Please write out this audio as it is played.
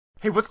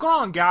Hey, what's going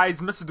on, guys?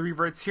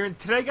 MrTheRevertz here, and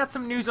today I got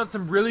some news on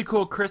some really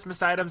cool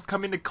Christmas items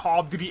coming to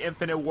Call of Duty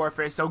Infinite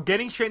Warfare. So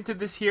getting straight into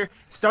this here,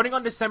 starting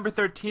on December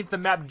 13th, the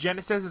map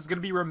Genesis is going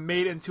to be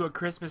remade into a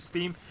Christmas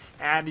theme,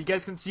 and you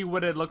guys can see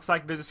what it looks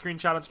like. There's a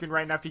screenshot on screen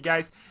right now for you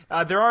guys.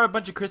 There are a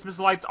bunch of Christmas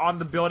lights on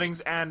the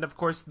buildings, and of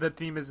course the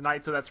theme is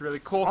night, so that's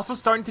really cool. Also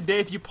starting today,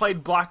 if you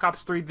played Black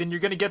Ops 3, then you're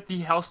going to get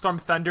the Hellstorm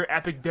Thunder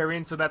Epic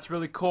variant, so that's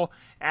really cool.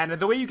 And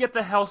the way you get the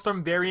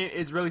Hellstorm variant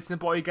is really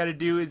simple. All you got to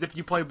do is if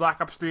you play Black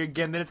Ops 3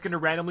 again, then it's going to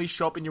randomly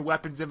show up in your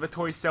weapons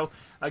inventory. So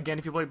again,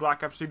 if you play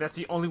Black Ops 3, that's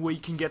the only way you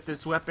can get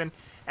this weapon.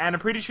 And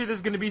I'm pretty sure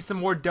there's going to be some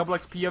more double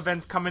XP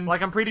events coming.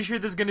 Like, I'm pretty sure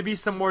there's going to be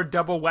some more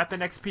double weapon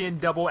XP and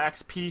double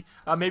XP.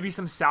 Maybe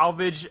some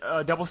salvage,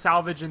 double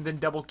salvage, and then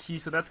double key.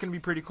 So that's going to be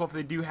pretty cool if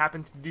they do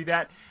happen to do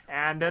that.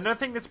 And another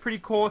thing that's pretty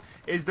cool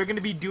is they're going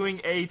to be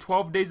doing a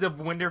 12 Days of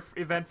Winter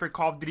event for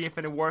Call of Duty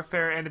Infinite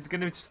Warfare. And it's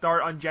going to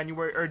start on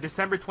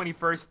December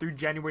 21st through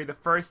January the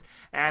 1st.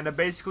 And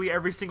basically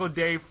every single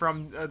day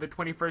from the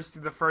 21st to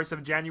the 1st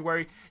of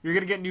January, you're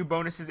going to get new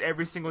bonuses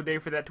every single day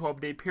for that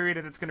 12-day period.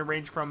 And it's going to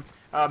range from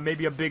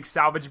maybe a big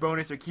salvage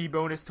bonus or key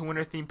bonus to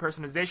winter theme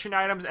personalization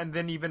items, and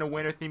then even a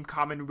winter theme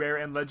common, rare,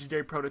 and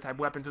legendary prototype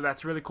weapon. So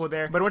that's really cool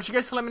there. But I want you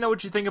guys to let me know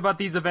what you think about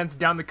these events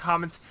down in the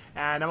comments,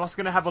 and I'm also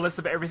going to have a list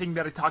of everything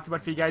that I talked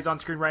about for you guys on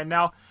screen right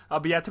now.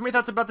 But yeah, tell me your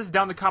thoughts about this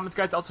down in the comments,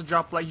 guys. Also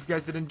drop a like if you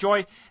guys did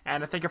enjoy,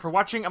 and thank you for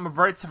watching. I'm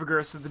MrTheRevertz. Have a great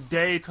rest of the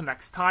day. Till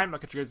next time, I'll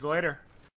catch you guys later.